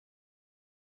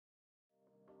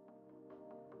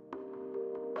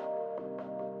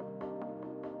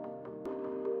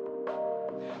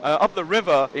Up the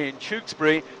river in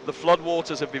Tewkesbury, the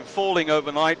floodwaters have been falling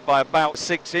overnight by about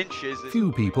 6 inches.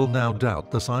 Few people now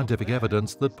doubt the scientific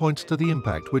evidence that points to the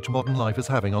impact which modern life is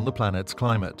having on the planet's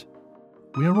climate.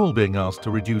 We are all being asked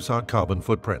to reduce our carbon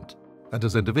footprint, and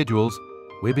as individuals,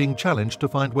 we're being challenged to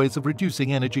find ways of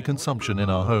reducing energy consumption in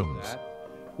our homes.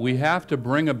 We have to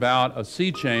bring about a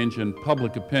sea change in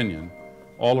public opinion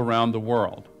all around the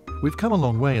world. We've come a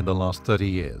long way in the last 30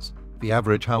 years. The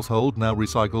average household now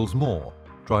recycles more,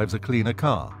 drives a cleaner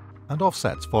car, and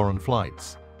offsets foreign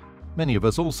flights. Many of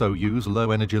us also use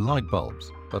low-energy light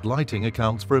bulbs, but lighting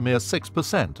accounts for a mere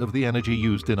 6% of the energy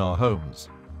used in our homes.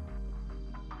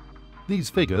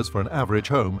 These figures for an average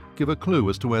home give a clue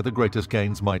as to where the greatest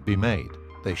gains might be made.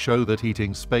 They show that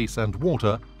heating space and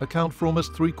water account for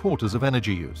almost 3/4 of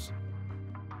energy use.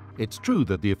 It's true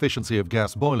that the efficiency of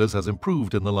gas boilers has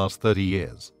improved in the last 30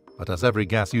 years, but as every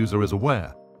gas user is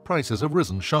aware, prices have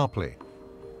risen sharply.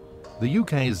 The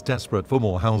UK is desperate for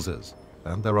more houses,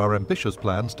 and there are ambitious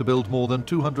plans to build more than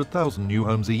 200,000 new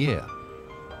homes a year.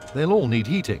 They'll all need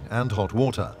heating and hot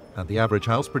water, and the average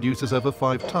house produces over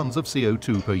 5 tons of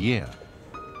CO2 per year.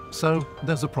 So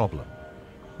there's a problem.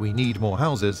 We need more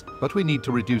houses, but we need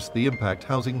to reduce the impact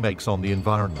housing makes on the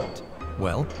environment.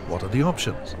 Well, what are the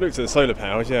options? Looked at the solar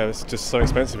powers, yeah, it's just so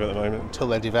expensive at the moment. Until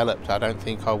they're developed, I don't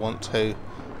think I want to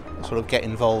sort of get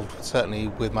involved, certainly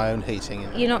with my own heating.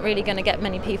 You're not really going to get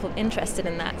many people interested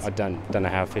in that. I don't know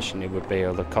how efficient it would be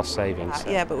or the cost savings.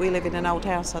 Yeah, but we live in an old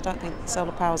house. I don't think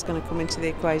solar power is going to come into the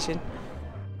equation.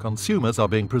 Consumers are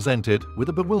being presented with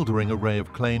a bewildering array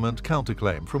of claim and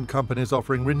counterclaim from companies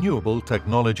offering renewable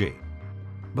technology.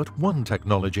 But one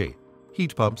technology,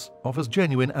 heat pumps, offers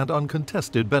genuine and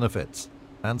uncontested benefits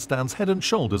and stands head and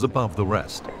shoulders above the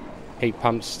rest. Heat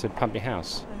pumps to pump your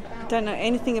house. Don't know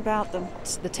anything about them.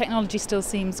 The technology still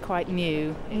seems quite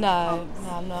new. No,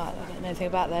 I'm not. I don't know anything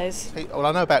about those. Well,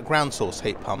 I know about ground source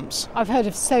heat pumps. I've heard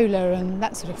of solar and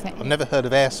that sort of thing. I've never heard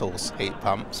of air source heat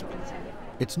pumps.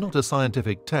 It's not a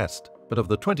scientific test, but of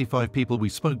the 25 people we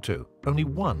spoke to, only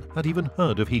one had even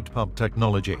heard of heat pump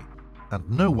technology, and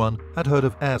no one had heard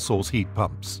of air source heat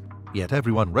pumps. Yet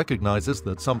everyone recognises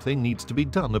that something needs to be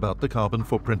done about the carbon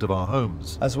footprint of our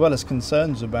homes. As well as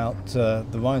concerns about the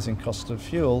rising cost of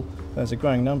fuel, there's a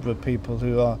growing number of people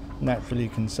who are naturally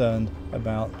concerned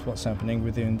about what's happening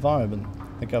with the environment.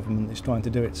 The government is trying to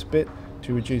do its bit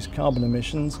to reduce carbon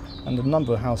emissions, and a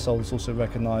number of households also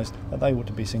recognise that they ought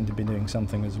to be seen to be doing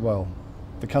something as well.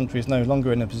 The country is no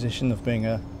longer in a position of being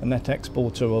a net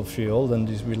exporter of fuel and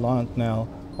is reliant now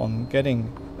on getting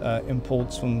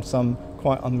imports from some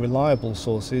quite unreliable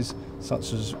sources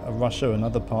such as Russia and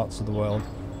other parts of the world.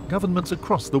 Governments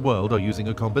across the world are using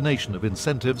a combination of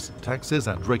incentives, taxes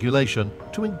and regulation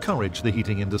to encourage the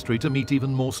heating industry to meet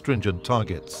even more stringent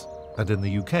targets. And in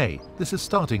the UK, this is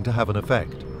starting to have an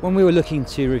effect. When we were looking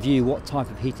to review what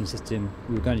type of heating system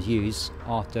we were going to use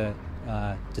after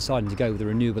deciding to go with the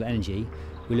renewable energy,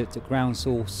 we looked at ground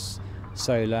source,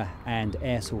 solar and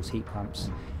air source heat pumps.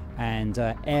 And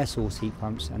air source heat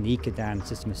pumps and the Ecodan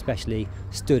system especially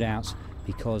stood out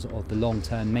because of the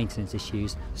long-term maintenance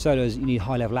issues. Solars, you need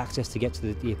high-level access to get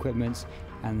to the equipment,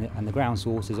 and the ground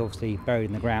source is obviously buried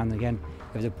in the ground. Again,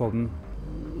 if there's a problem,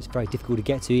 it's very difficult to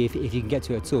get to if you can get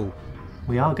to it at all.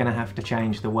 We are going to have to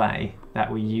change the way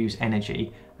that we use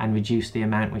energy and reduce the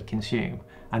amount we consume,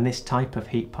 and this type of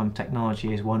heat pump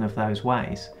technology is one of those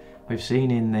ways. We've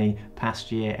seen in the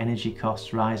past year energy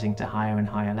costs rising to higher and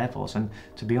higher levels, and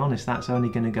to be honest, that's only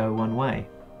going to go one way.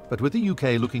 But with the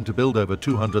UK looking to build over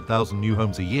 200,000 new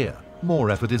homes a year, more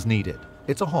effort is needed.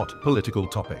 It's a hot political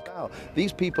topic.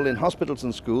 These people in hospitals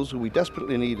and schools who we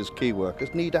desperately need as key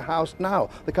workers need a house now.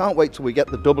 They can't wait till we get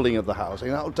the doubling of the housing.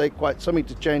 That'll take quite something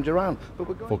to change around.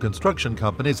 For construction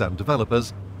companies and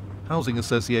developers, housing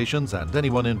associations and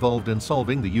anyone involved in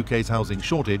solving the UK's housing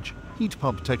shortage, heat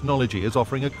pump technology is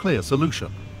offering a clear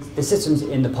solution. The systems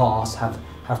in the past have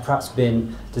perhaps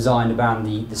been designed around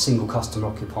the single customer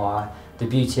occupier. The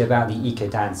beauty about the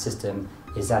Ecodan system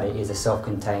is that it is a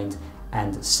self-contained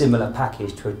and similar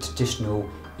package to a traditional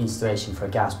installation for a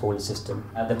gas boiler system.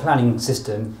 The planning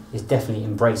system is definitely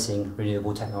embracing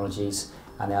renewable technologies,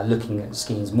 and they are looking at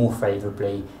schemes more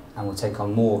favourably and will take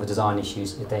on more of the design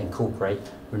issues if they incorporate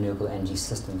renewable energy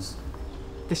systems.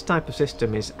 This type of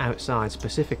system is outside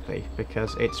specifically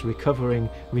because it's recovering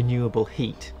renewable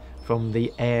heat from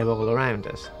the air all around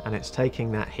us, and it's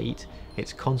taking that heat,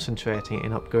 it's concentrating it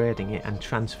and upgrading it and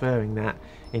transferring that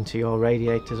into your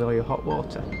radiators or your hot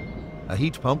water. A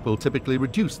heat pump will typically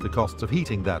reduce the costs of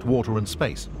heating that water and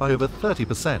space by over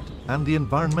 30%, and the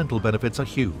environmental benefits are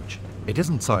huge. It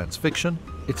isn't science fiction,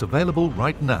 it's available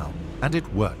right now, and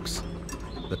it works.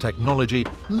 The technology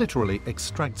literally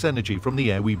extracts energy from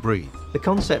the air we breathe. The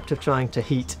concept of trying to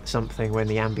heat something when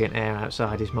the ambient air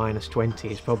outside is -20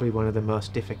 is probably one of the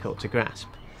most difficult to grasp.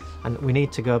 And we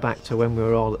need to go back to when we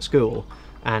were all at school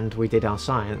and we did our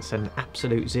science, and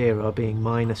absolute zero being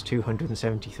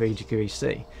 -273 degrees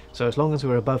C. So as long as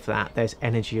we're above that, there's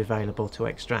energy available to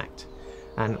extract.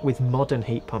 And with modern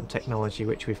heat pump technology,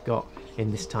 which we've got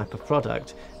in this type of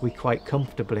product, we quite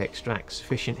comfortably extract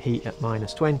sufficient heat at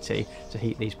 -20 to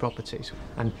heat these properties.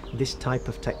 And this type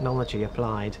of technology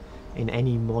applied in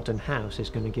any modern house is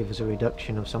going to give us a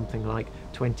reduction of something like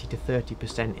 20 to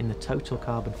 30% in the total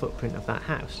carbon footprint of that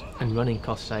house, and running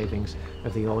cost savings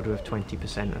of the order of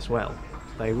 20% as well.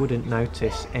 They wouldn't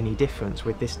notice any difference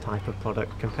with this type of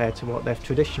product compared to what they've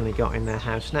traditionally got in their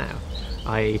house now,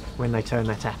 i.e. when they turn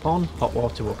their tap on, hot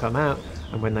water will come out,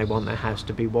 and when they want their house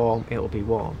to be warm, it'll be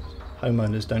warm.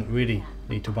 Homeowners don't really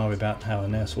need to worry about how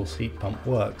an air source heat pump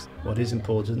works. What is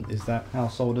important is that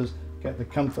householders get the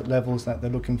comfort levels that they're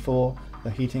looking for,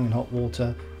 the heating and hot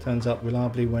water turns up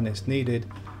reliably when it's needed,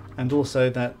 and also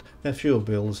that their fuel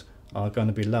bills are going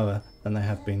to be lower than they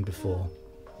have been before.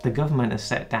 The government has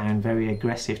set down very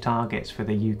aggressive targets for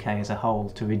the UK as a whole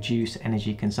to reduce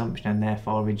energy consumption and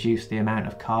therefore reduce the amount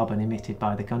of carbon emitted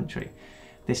by the country.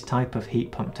 This type of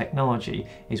heat pump technology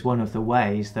is one of the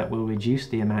ways that will reduce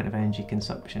the amount of energy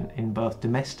consumption in both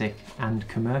domestic and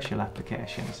commercial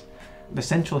applications. The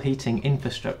central heating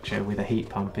infrastructure with a heat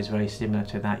pump is very similar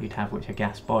to that you'd have with a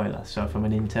gas boiler, so from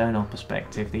an internal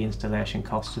perspective the installation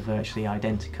costs are virtually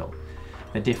identical.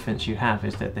 The difference you have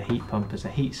is that the heat pump as a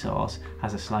heat source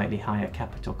has a slightly higher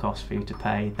capital cost for you to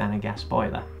pay than a gas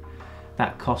boiler.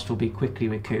 That cost will be quickly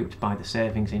recouped by the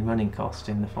savings in running costs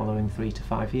in the following 3 to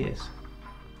 5 years.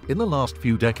 In the last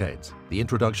few decades, the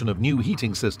introduction of new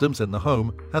heating systems in the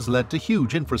home has led to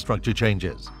huge infrastructure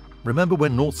changes. Remember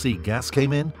when North Sea gas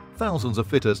came in? Thousands of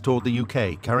fitters toured the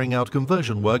UK carrying out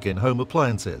conversion work in home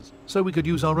appliances so we could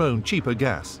use our own cheaper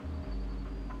gas.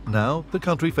 Now the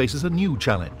country faces a new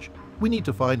challenge. We need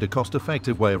to find a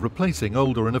cost-effective way of replacing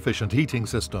older and inefficient heating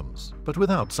systems, but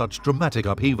without such dramatic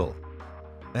upheaval.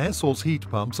 Air source heat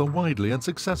pumps are widely and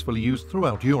successfully used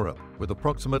throughout Europe, with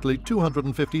approximately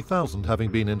 250,000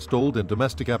 having been installed in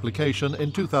domestic application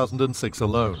in 2006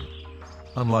 alone.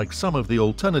 Unlike some of the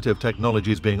alternative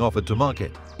technologies being offered to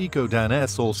market, Ecodan air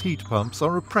source heat pumps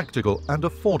are a practical and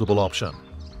affordable option.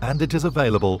 And it is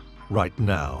available right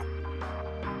now.